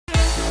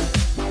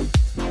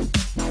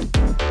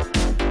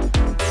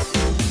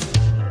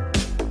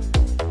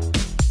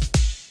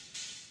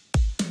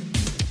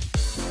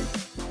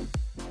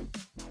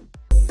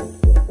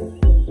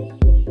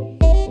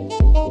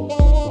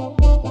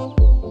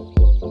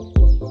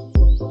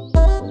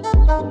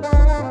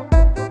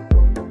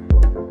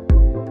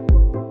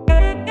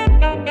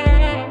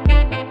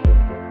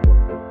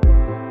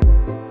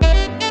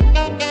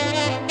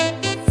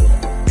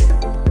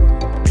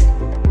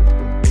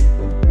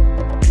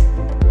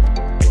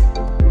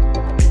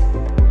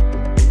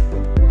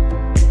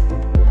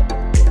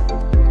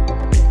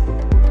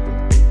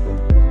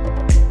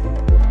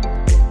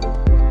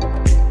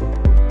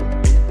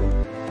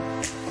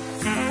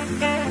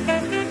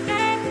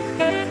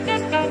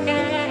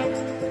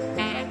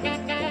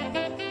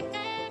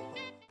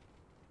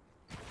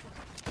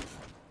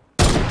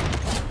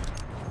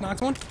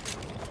Knocked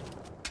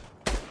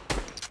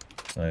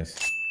one. Nice.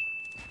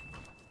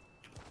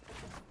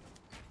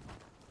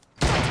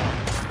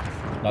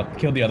 Not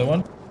killed the other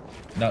one.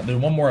 Now there's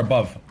one more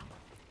above.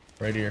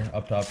 Right here,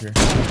 up top here.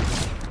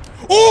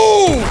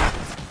 Oh!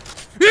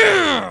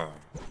 Yeah!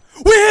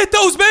 We hit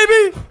those,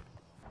 baby!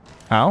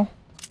 How?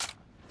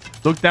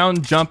 Look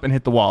down, jump, and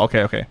hit the wall.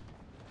 Okay, okay.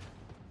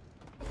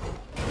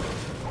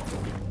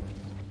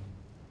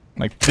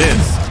 Like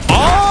this.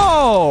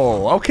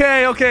 Oh!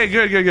 Okay, okay,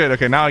 good, good, good.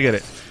 Okay, now I get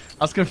it.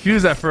 I was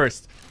confused at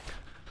first.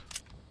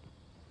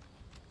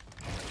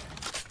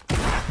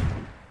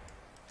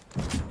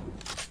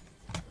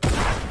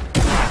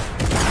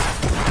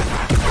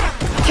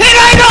 Can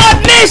I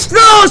not miss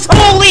those?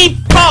 Holy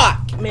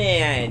fuck,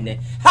 man.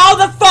 How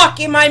the fuck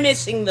am I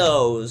missing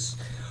those?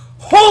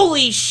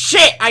 Holy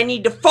shit, I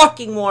need to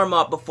fucking warm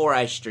up before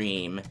I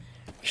stream.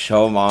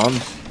 Show mom.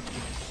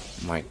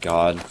 Oh my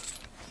god.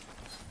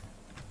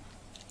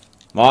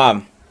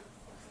 Mom.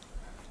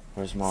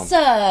 Where's mom?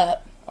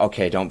 Sup?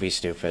 Okay, don't be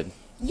stupid.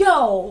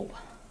 Yo.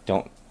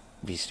 Don't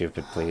be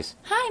stupid, please.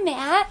 Hi,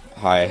 Matt.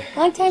 Hi.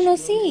 Long time no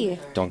see.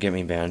 Don't get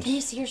me banned. Can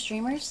you see your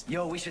streamers?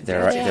 Yo, we should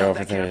They're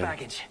over there.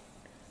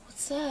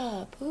 What's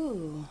up?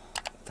 Ooh.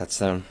 That's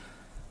them.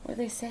 What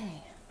did they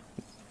say?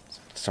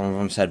 Some of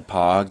them said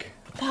Pog.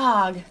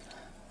 Pog.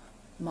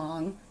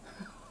 Mong.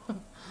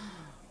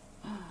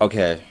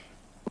 Okay.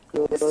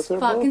 This is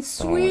fucking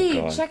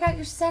sweet. God. Check out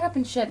your setup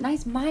and shit.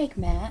 Nice mic,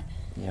 Matt.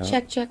 Yep.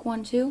 Check, check,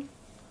 1, 2.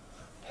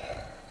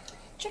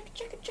 Check,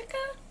 check, check.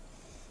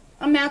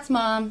 I'm Matt's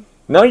mom.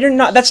 No, you're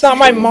not. That's not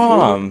my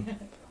mom.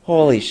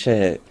 Holy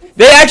shit.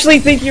 They actually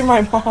think you're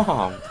my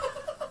mom.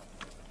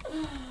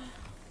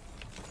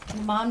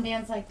 Mom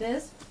dance like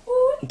this.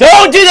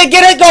 Don't do that.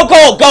 Get it. Go,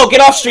 go, go.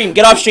 Get off stream.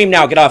 Get off stream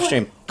now. Get off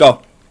stream.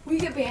 Go. Will you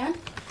get banned?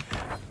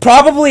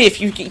 Probably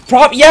if you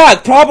yeah,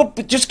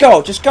 probably just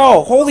go. Just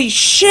go. Holy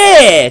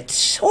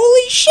shit.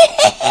 Holy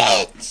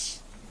shit.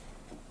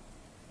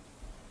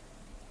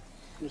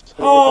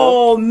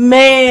 Oh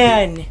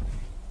man.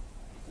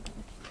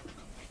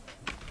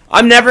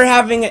 I'm never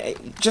having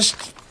just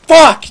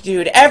fuck,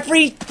 dude.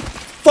 Every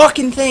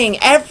fucking thing,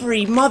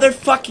 every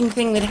motherfucking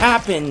thing that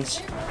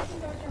happens.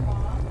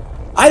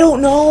 I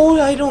don't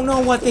know. I don't know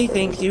what they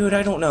think, dude.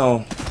 I don't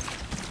know.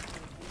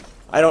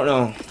 I don't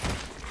know.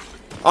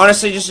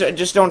 Honestly,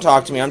 just don't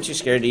talk to me. I'm too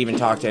scared to even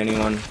talk to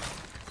anyone.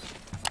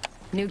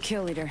 New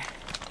kill leader.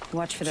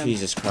 Watch for them.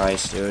 Jesus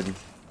Christ, dude.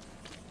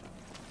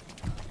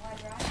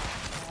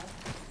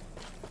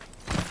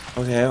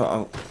 Okay,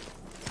 oh.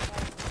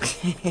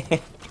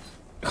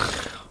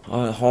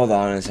 Oh, hold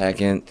on a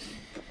second.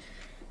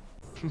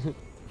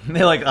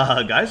 They're like,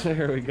 guys?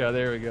 There we go,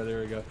 there we go,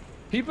 there we go.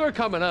 People are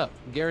coming up,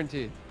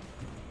 guaranteed.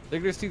 They're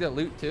gonna see that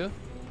loot too.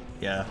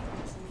 Yeah.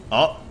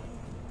 Oh.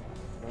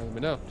 Let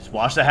me know. Just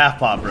watch the half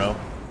pop, bro.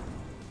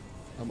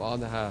 I'm on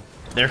the half.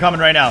 They're coming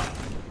right now.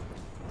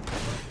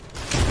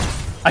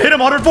 I hit him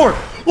 104.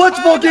 Let's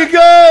fucking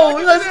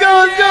go. Let's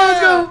go, let's go, let's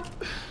go.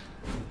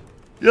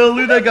 Yo,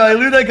 loot that guy,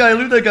 loot that guy,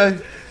 loot that guy.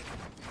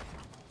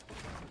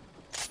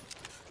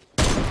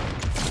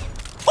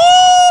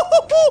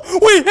 Oh,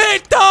 we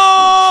hit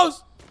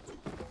those!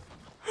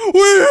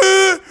 We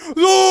hit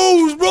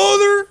those,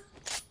 brother!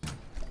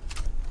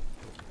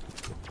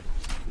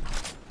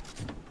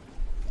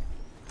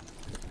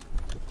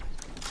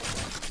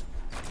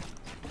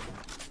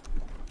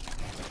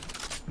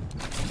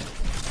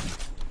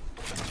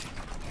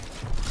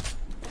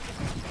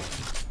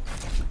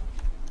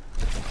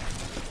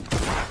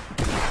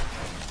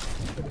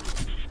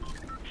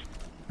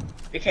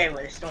 Be careful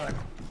with the storm.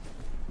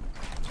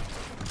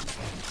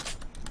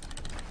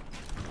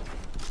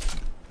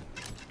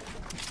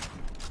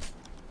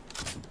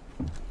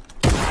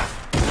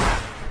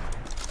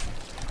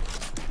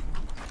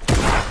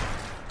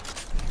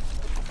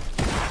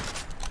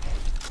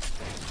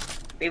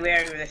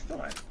 Beware of the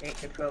storm.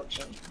 It's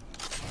approaching.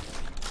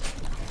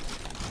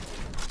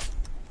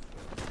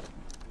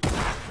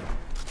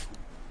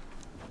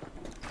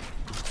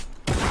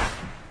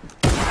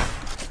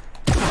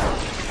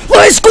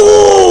 Let's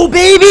go,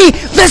 baby!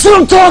 That's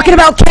what I'm talking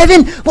about,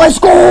 Kevin! Let's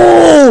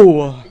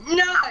go!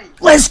 Nice!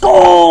 Let's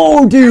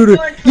go, dude!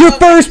 Your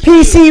first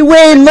PC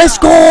win! Let's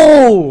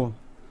go!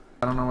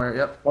 I don't know where.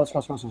 Yep. Close.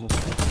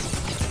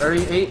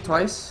 38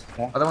 twice.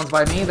 Yeah. Other one's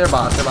by me. They're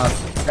bots. They're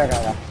bots.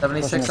 Okay.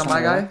 76 on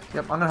my guy.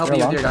 Yep. I'm gonna help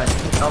you with your guy.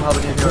 I'm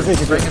helping you with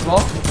yours. Break his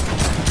wall.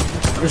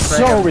 You're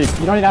so weak.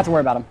 You don't even have to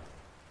worry about him.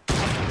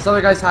 This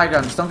other guy's high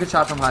ground. Just don't get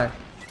shot from high.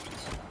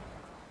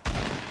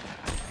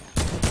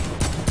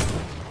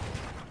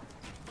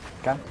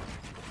 Okay.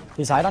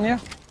 He's hide on you?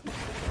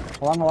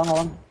 Hold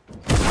on.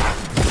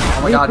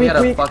 Oh my god, he had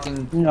a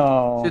fucking...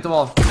 No. Shoot the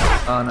wall.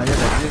 Oh no, you're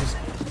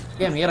good.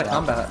 Damn, he had a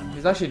combat.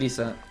 He's actually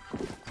decent.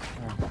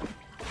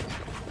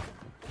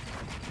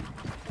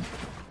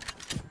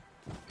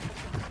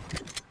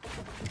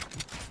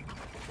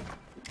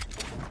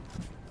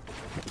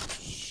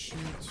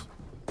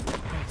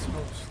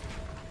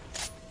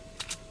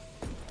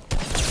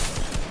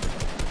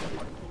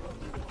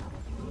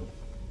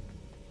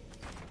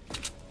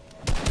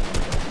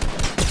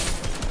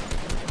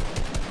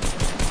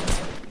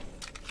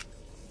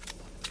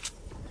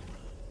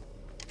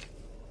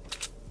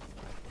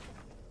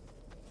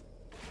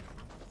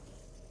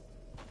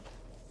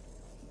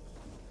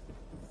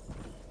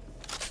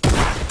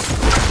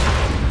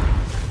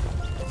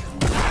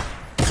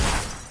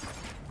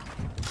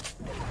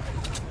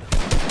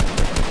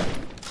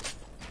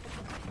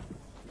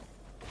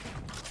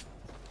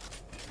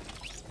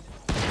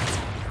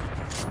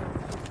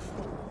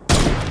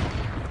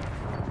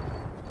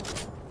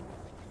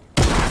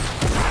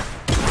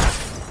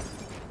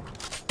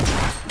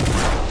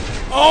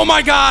 Oh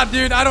my god,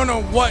 dude. I don't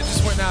know what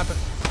just went and happened.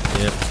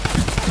 Yep.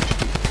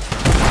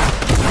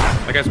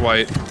 That guy's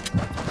white.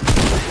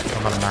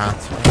 I'm on a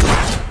math.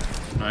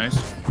 Nice.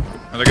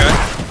 Another guy.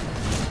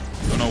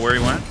 Don't know where he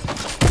went.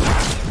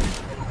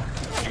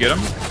 Did you get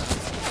him?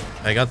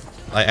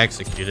 I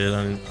executed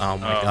and oh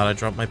my god, I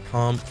dropped my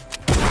pump.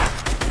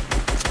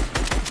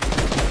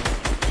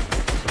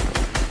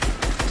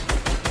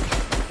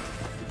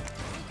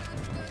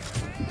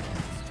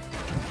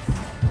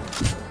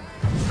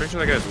 Pretty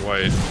sure that guy's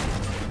white.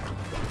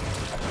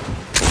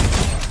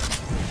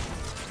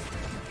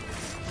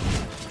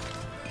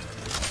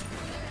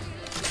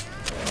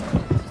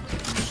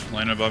 Just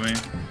landing above me.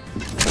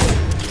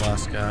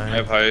 Last guy. I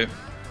have height.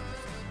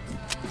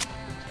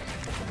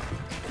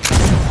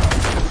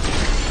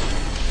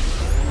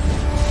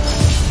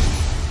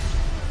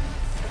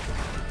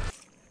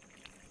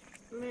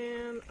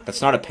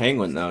 That's not a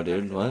penguin though,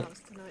 dude. What?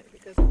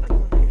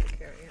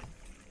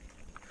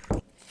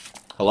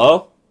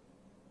 Hello?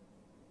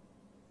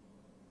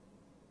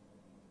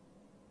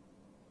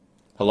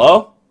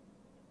 Hello?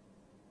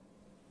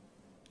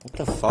 What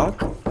the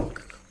fuck?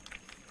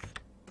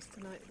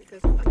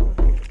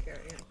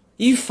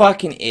 You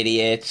fucking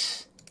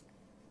idiots.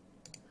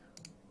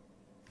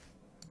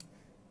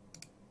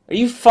 Are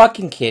you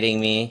fucking kidding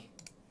me?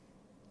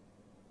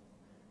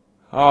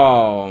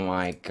 Oh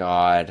my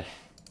god.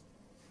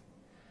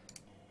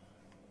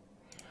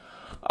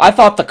 I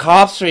thought the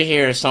cops were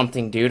here or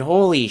something, dude.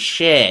 Holy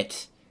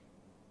shit.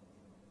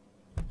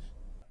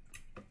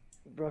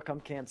 Brooke,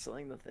 I'm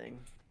canceling the thing.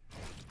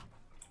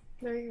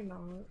 No, you're not.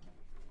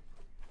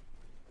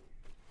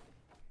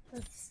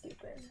 That's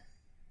stupid.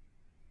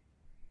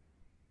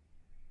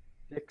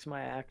 Fix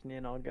my acne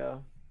and I'll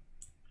go.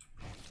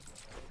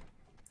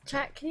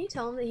 Chat, can you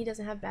tell him that he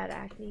doesn't have bad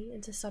acne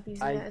and to stop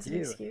using that as an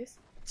excuse?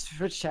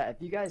 Switch chat,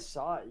 if you guys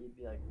saw it, you'd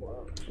be like,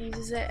 whoa. He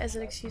uses it as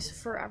an excuse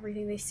for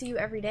everything. They see you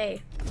every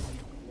day.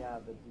 Yeah,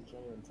 but you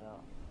can't even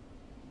tell.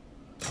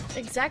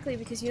 Exactly,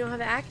 because you don't have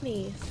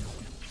acne.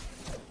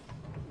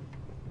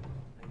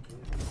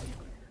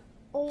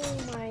 Oh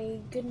my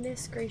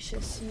goodness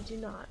gracious, you do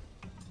not.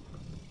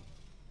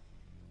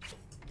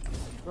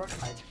 Brooke,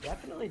 I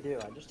definitely do.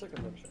 I just took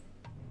a picture.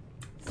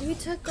 You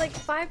took like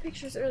 5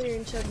 pictures earlier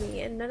and showed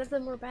me, and none of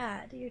them were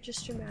bad. You're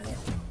just dramatic.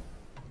 Yeah,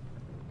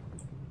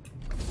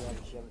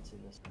 but you haven't seen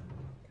this.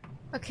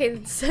 Okay,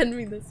 then send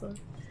me this one.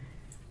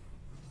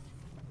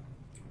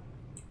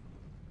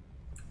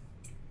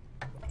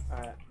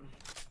 Alright.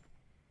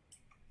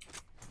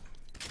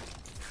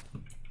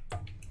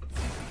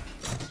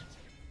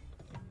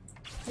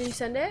 Did you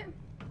send it?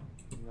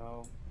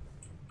 No.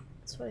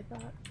 That's what I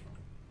thought.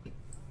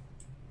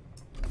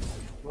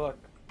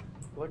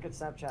 Look at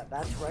Snapchat.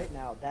 That's right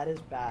now. That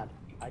is bad.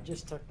 I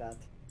just took that.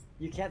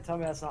 You can't tell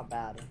me that's not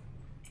bad.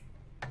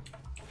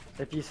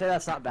 If you say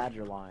that's not bad,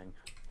 you're lying.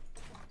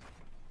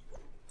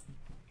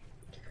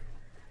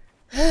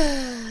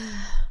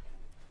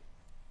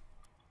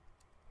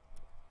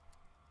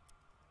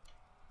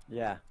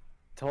 Yeah.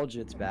 Told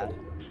you it's bad.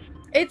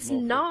 It's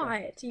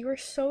not. You were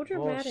so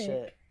dramatic.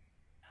 Bullshit.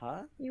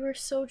 Huh? You were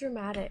so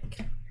dramatic.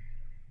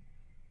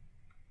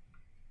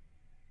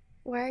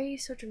 Why are you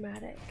so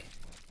dramatic?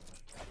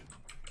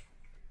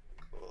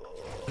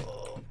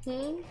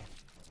 Hmm?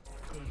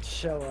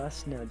 Show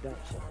us? No, don't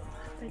show them.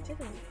 I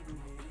didn't.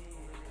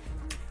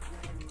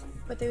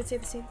 But they would say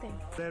the same thing.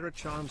 There a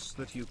chance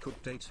that you could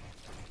date?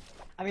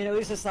 I mean, at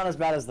least it's not as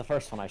bad as the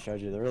first one I showed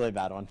you, the really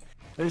bad one.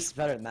 At least it's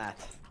better than that.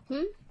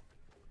 Hmm?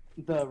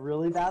 The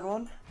really bad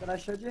one that I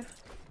showed you?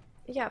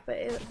 Yeah, but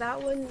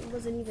that one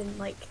wasn't even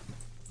like...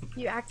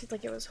 You acted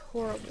like it was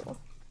horrible.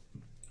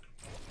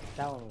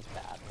 That one was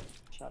bad.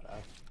 Shut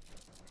up.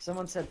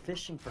 Someone said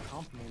fishing for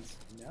compliments.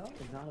 No,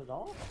 not at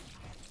all.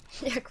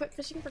 Yeah, quit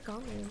fishing for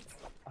compliments.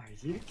 Are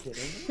you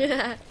kidding me?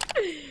 Yeah.